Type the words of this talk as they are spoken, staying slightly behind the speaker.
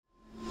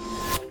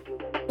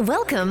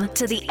Welcome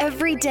to the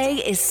Everyday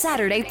is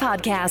Saturday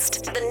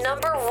podcast, the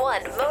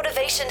 #1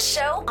 motivation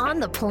show on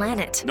the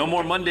planet. No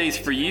more Mondays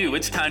for you.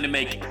 It's time to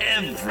make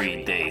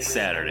every day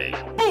Saturday.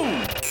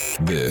 Boom!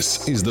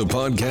 This is the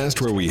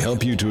podcast where we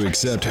help you to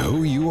accept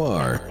who you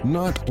are,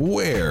 not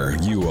where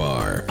you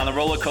are. On the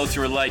roller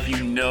coaster of life,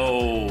 you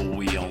know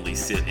we only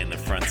sit in the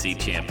front seat,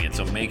 champion.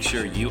 So make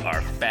sure you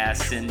are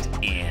fastened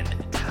and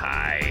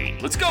tight.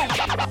 Let's go!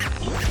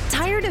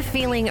 Tired of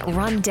feeling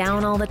run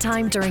down all the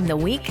time during the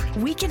week?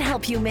 We can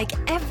help you make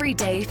every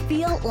day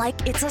feel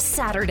like it's a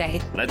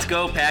Saturday. Let's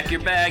go. Pack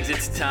your bags.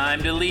 It's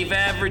time to leave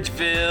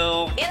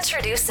Averageville.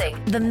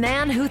 Introducing the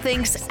man who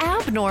thinks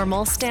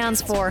abnormal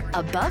stands for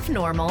above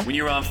normal. When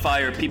you're on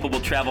fire, people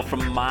will travel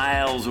from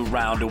miles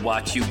around to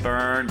watch you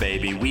burn,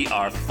 baby. We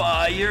are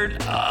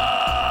fired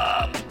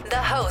up.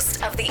 The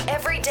host of the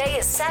Everyday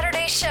is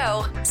Saturday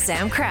show,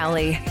 Sam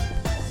Crowley.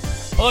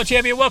 Hello,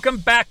 champion. Welcome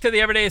back to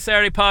the Everyday is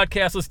Saturday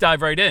podcast. Let's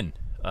dive right in.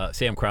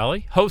 Sam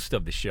Crowley, host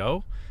of the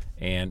show,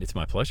 and it's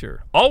my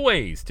pleasure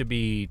always to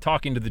be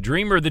talking to the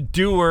dreamer, the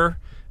doer,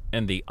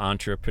 and the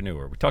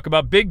entrepreneur. We talk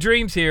about big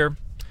dreams here.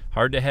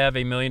 Hard to have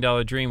 $1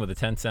 million dream with a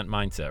 10-cent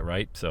mindset,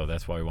 right? So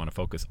that's why we want to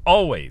focus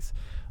always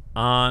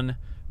on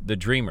the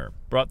dreamer.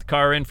 Brought the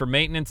car in for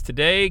maintenance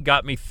today.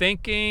 Got me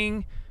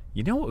thinking,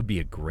 you know what would be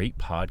a great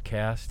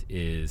podcast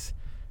is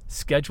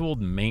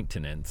scheduled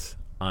maintenance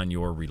on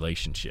your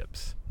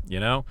relationships. You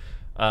know,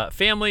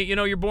 family,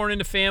 you're born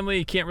into family.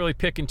 You can't really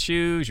pick and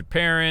choose your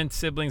parents,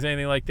 siblings,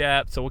 anything like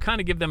that. So we'll kind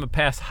of give them a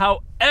pass.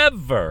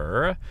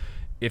 However,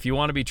 if you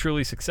want to be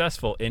truly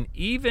successful, and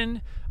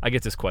even I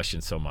get this question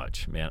so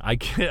much, man, I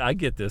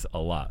get this a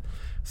lot.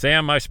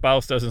 Sam, my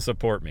spouse doesn't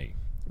support me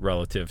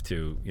relative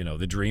to,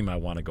 the dream I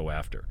want to go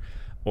after.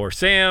 Or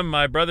Sam,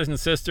 my brothers and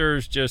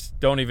sisters just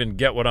don't even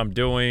get what I'm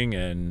doing,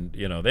 and,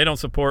 they don't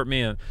support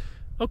me. And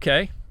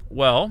okay,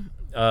 well,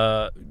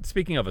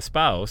 speaking of a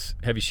spouse,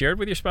 have you shared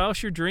with your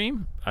spouse your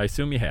dream? I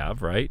assume you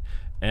have, right?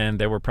 And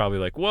they were probably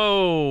like,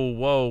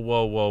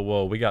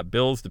 whoa. We got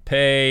bills to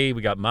pay.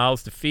 We got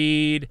mouths to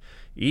feed.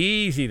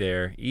 Easy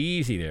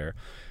there.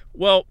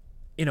 Well,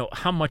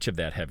 how much of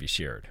that have you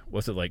shared?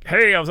 Was it like,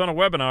 hey, I was on a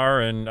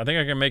webinar and I think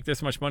I can make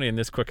this much money in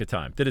this quick a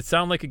time? Did it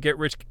sound like a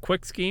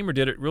get-rich-quick scheme, or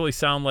did it really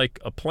sound like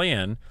a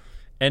plan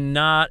and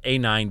not a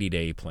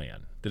 90-day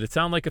plan? Did it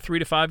sound like a 3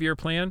 to 5 year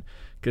plan?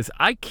 Because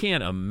I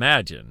can't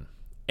imagine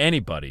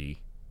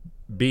anybody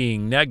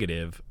being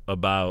negative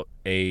about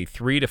a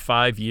 3 to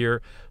 5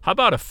 year. How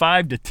about a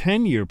 5 to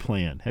 10 year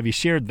plan? Have you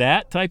shared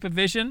that type of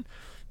vision?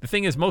 The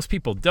thing is, most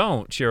people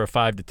don't share a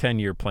 5 to 10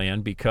 year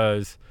plan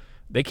because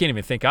they can't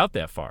even think out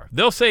that far.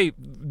 They'll say,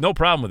 no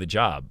problem with a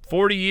job.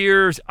 40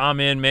 years, I'm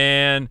in,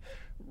 man.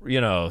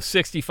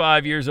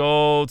 65 years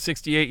old,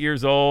 68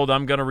 years old,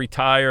 I'm going to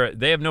retire.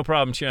 They have no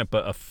problem sharing.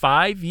 But a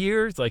 5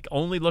 years, like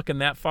only looking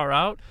that far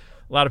out,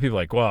 a lot of people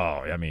are like,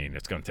 well,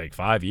 it's going to take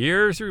 5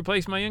 years to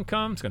replace my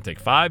income. It's going to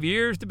take 5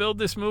 years to build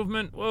this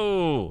movement.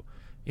 Whoa.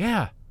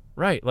 Yeah,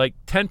 right. Like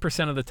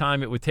 10% of the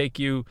time it would take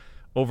you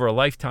over a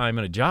lifetime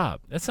in a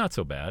job. That's not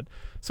so bad.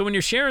 So when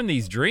you're sharing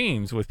these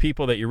dreams with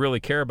people that you really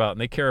care about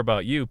and they care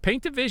about you,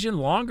 paint the vision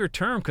longer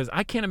term, because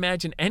I can't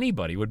imagine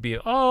anybody would be,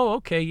 oh,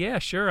 okay, yeah,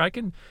 sure, I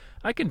can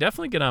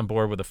definitely get on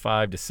board with a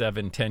 5 to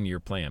 7,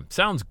 10-year plan.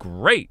 Sounds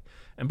great.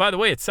 And by the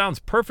way, it sounds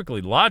perfectly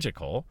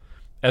logical,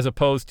 as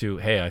opposed to,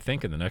 hey, I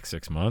think in the next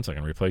 6 months I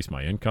can replace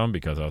my income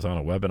because I was on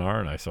a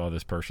webinar and I saw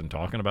this person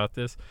talking about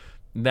this.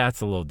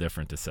 That's a little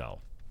different to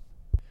sell.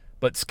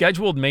 But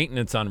scheduled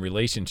maintenance on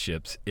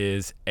relationships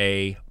is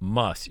a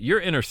must. Your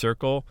inner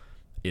circle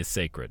is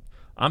sacred.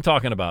 I'm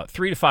talking about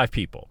 3 to 5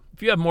 people.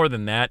 If you have more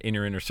than that in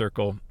your inner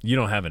circle, you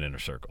don't have an inner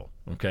circle,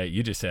 okay?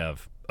 You just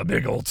have a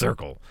big old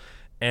circle.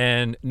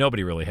 And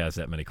nobody really has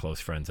that many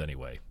close friends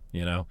anyway,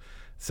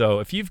 So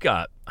if you've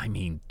got,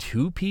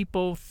 2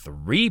 people,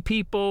 3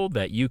 people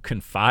that you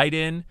confide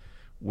in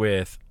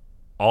with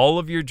all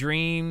of your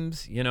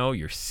dreams,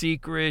 your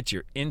secrets,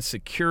 your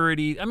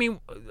insecurity,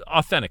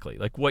 authentically,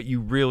 like what you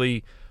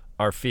really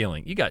are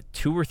feeling. You got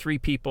 2 or 3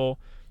 people,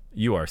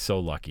 you are so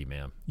lucky,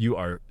 man. You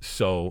are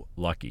so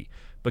lucky.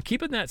 But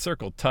keeping that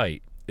circle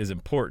tight is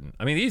important.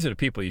 These are the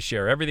people you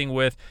share everything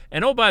with.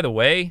 And oh, by the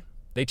way,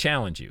 they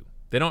challenge you.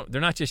 They're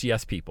not just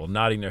yes people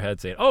nodding their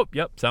head saying, oh,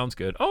 yep, sounds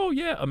good. Oh,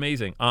 yeah,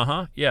 amazing.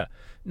 Yeah.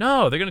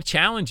 No, they're going to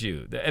challenge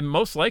you. And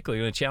most likely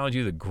they're going to challenge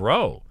you to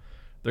grow.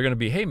 They're going to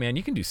be, hey, man,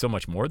 you can do so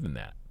much more than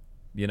that.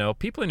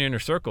 People in your inner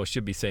circle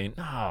should be saying,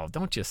 no,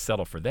 don't just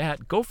settle for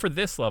that. Go for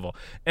this level.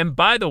 And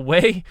by the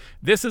way,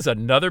 this is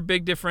another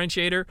big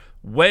differentiator.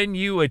 When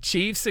you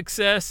achieve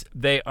success,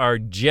 they are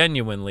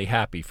genuinely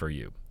happy for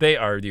you. They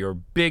are your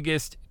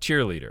biggest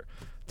cheerleader.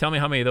 Tell me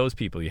how many of those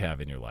people you have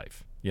in your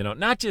life.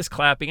 Not just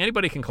clapping.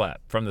 Anybody can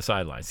clap from the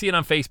sidelines. See it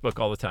on Facebook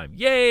all the time.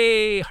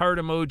 Yay, heart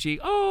emoji.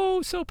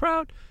 Oh, so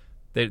proud.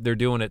 They're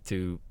doing it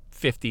to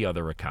 50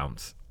 other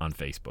accounts on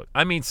Facebook.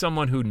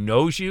 Someone who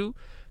knows you,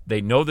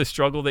 they know the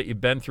struggle that you've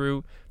been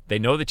through, they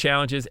know the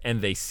challenges,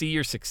 and they see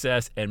your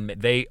success, and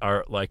they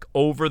are like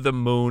over the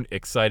moon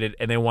excited,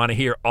 and they want to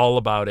hear all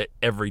about it,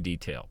 every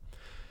detail.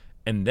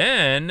 And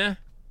then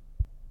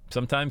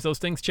sometimes those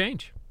things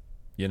change.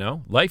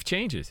 Life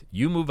changes.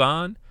 You move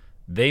on.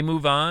 They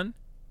move on.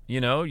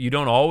 You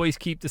don't always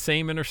keep the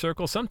same inner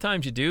circle.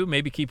 Sometimes you do.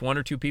 Maybe keep one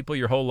or two people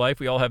your whole life.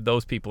 We all have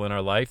those people in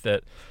our life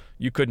that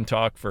you couldn't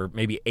talk for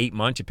maybe 8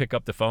 months. You pick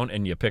up the phone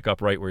and you pick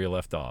up right where you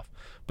left off.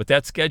 But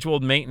that's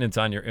scheduled maintenance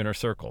on your inner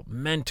circle.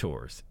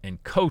 Mentors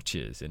and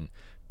coaches and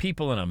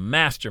people in a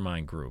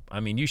mastermind group. I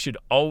mean, you should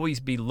always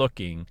be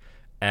looking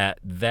at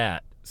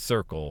that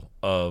circle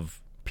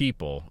of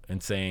people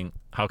and saying,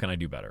 how can I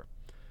do better?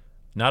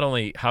 Not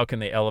only how can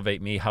they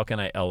elevate me, how can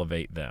I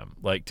elevate them?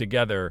 Like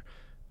together,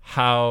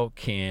 how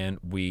can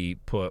we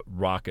put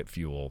rocket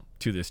fuel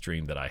to this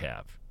dream that I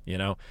have?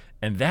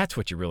 And that's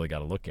what you really got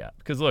to look at.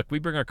 Because look, we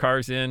bring our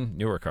cars in,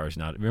 newer cars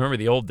now. Remember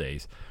the old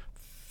days,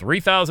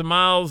 3,000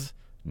 miles,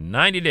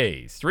 90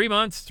 days, 3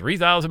 months,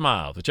 3,000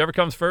 miles. Whichever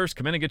comes first,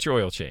 come in and get your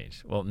oil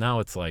changed. Well, now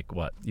it's like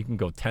what? You can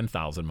go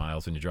 10,000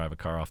 miles when you drive a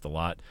car off the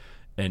lot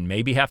and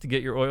maybe have to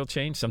get your oil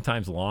changed,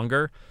 sometimes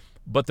longer.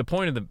 But the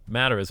point of the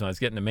matter is when I was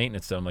getting to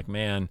maintenance done, I'm like,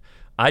 man,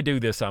 I do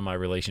this on my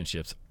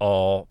relationships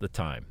all the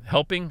time.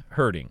 Helping,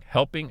 hurting,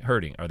 helping,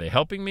 hurting. Are they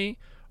helping me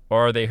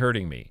or are they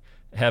hurting me?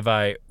 Have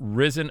I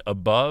risen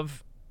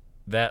above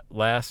that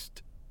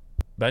last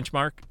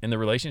benchmark in the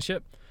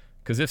relationship?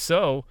 Because if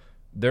so,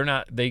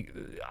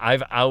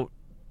 I've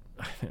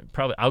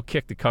probably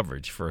outkicked the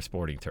coverage for a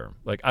sporting term.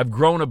 Like I've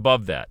grown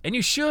above that. And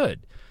you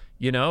should.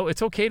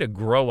 It's okay to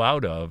grow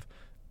out of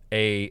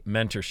a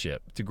mentorship,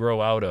 to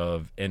grow out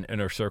of an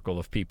inner circle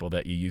of people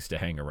that you used to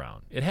hang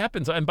around. It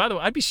happens. And by the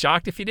way, I'd be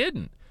shocked if you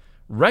didn't.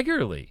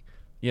 Regularly,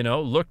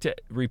 look to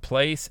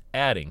replace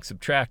adding,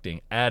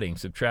 subtracting,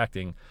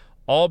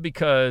 all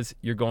because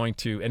you're going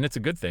to, and it's a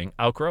good thing,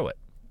 outgrow it,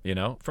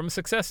 from a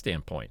success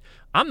standpoint.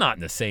 I'm not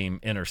in the same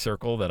inner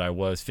circle that I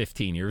was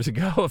 15 years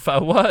ago. If I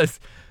was,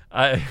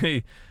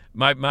 my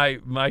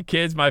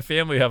kids, my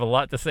family have a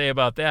lot to say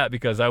about that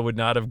because I would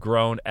not have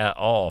grown at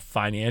all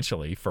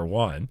financially, for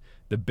one.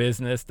 The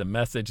business, the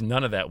message,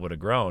 none of that would have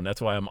grown.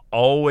 That's why I'm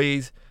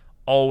always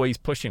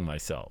pushing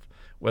myself,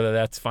 whether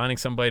that's finding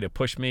somebody to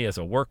push me as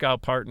a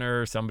workout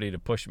partner, somebody to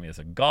push me as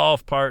a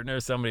golf partner,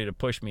 somebody to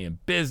push me in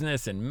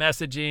business and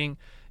messaging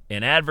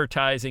and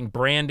advertising,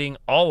 branding,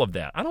 all of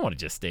that. I don't want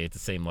to just stay at the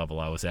same level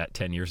I was at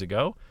 10 years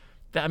ago.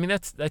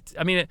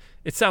 It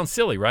sounds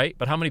silly, right?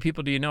 But how many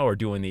people do you know are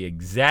doing the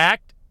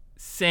exact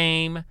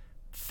same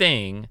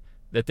thing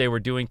that they were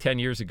doing 10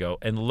 years ago?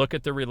 And look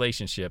at the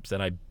relationships,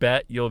 and I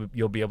bet you'll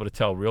be able to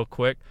tell real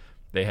quick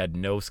they had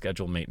no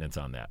scheduled maintenance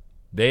on that.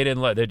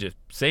 They're just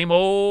same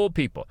old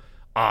people.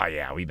 Oh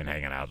yeah, we've been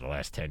hanging out the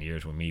last 10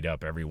 years. We meet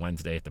up every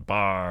Wednesday at the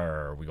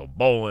bar, or we go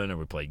bowling, or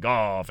we play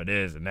golf, and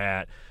this and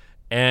that.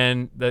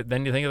 And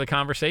then you think of the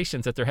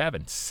conversations that they're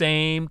having.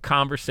 Same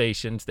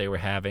conversations they were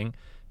having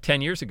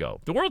 10 years ago.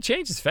 The world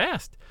changes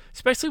fast,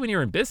 especially when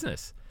you're in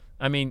business.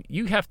 I mean,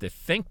 you have to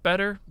think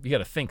better. You got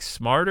to think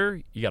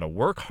smarter. You got to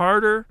work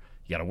harder.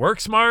 You got to work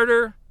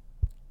smarter.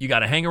 You got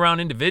to hang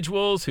around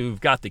individuals who've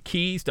got the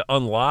keys to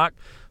unlock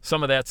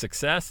some of that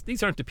success.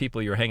 These aren't the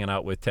people you were hanging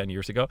out with 10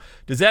 years ago.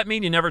 Does that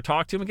mean you never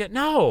talk to them again?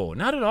 No,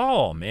 not at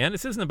all, man.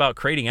 This isn't about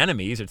creating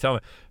enemies or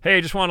telling, hey,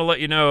 I just want to let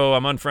you know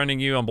I'm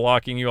unfriending you. I'm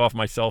blocking you off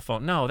my cell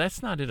phone. No,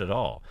 that's not it at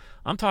all.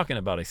 I'm talking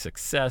about a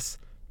success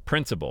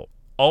principle.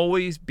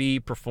 Always be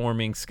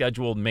performing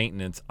scheduled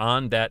maintenance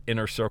on that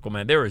inner circle,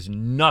 man. There is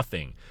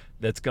nothing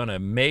that's going to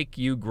make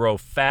you grow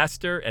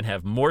faster and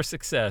have more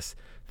success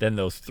than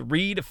those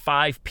 3 to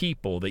 5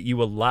 people that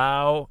you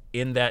allow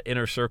in that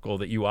inner circle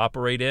that you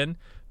operate in.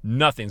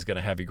 Nothing's going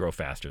to have you grow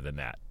faster than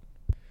that.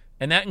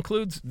 And that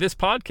includes this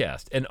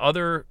podcast and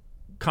other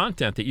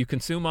content that you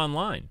consume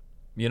online.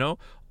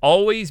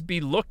 Always be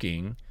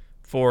looking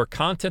for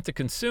content to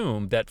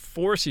consume that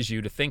forces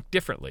you to think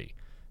differently,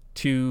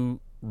 to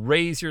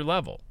raise your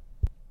level.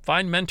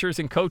 Find mentors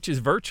and coaches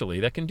virtually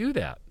that can do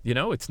that.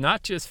 It's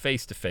not just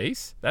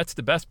face-to-face. That's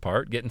the best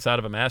part. Get inside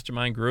of a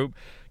mastermind group,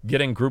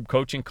 get in group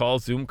coaching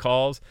calls, Zoom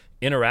calls,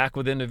 interact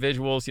with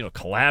individuals,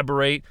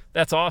 collaborate.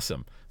 That's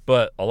awesome.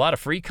 But a lot of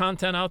free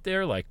content out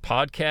there like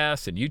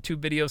podcasts and YouTube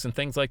videos and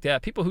things like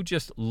that, people who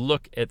just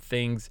look at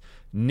things,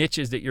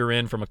 niches that you're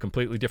in from a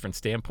completely different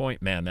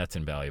standpoint, man, that's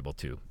invaluable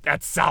too.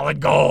 That's solid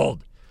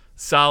gold.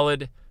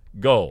 Solid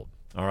gold.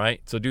 All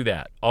right, so do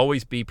that.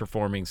 Always be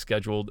performing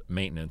scheduled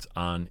maintenance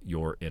on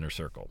your inner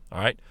circle. All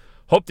right,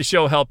 hope the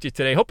show helped you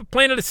today. Hope it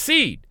planted a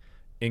seed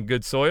in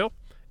good soil,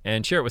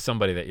 and share it with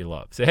somebody that you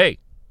love. Say, hey,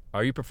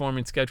 are you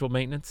performing scheduled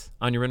maintenance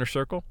on your inner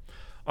circle?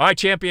 All right,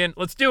 champion,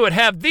 let's do it.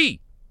 Have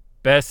the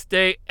best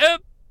day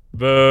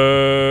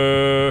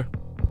ever.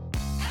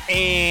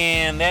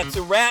 And that's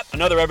a wrap.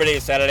 Another Everyday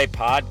Saturday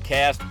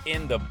podcast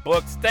in the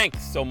books.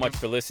 Thanks so much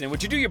for listening.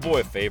 Would you do your boy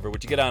a favor?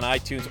 Would you get on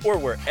iTunes or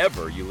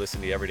wherever you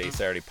listen to the Everyday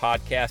Saturday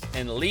podcast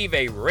and leave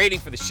a rating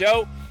for the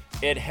show?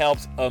 It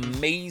helps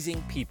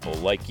amazing people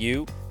like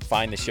you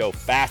find the show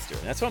faster.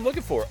 And that's what I'm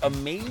looking for,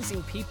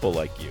 amazing people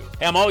like you.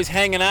 Hey, I'm always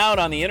hanging out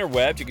on the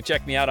interwebs. You can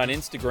check me out on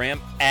Instagram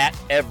at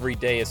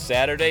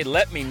EverydayIsSaturday.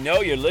 Let me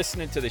know you're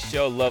listening to the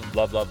show.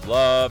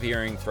 Love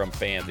hearing from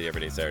fans of the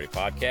Everyday Saturday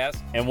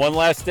podcast. And one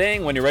last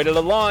thing, when you're ready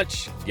to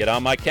launch, get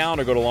on my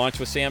calendar, go to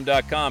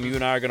launchwithsam.com. You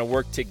and I are going to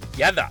work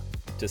together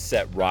to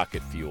set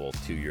rocket fuel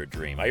to your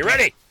dream. Are you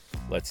ready?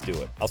 Let's do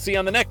it. I'll see you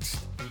on the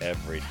next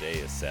Every Day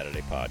is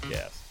Saturday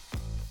podcast.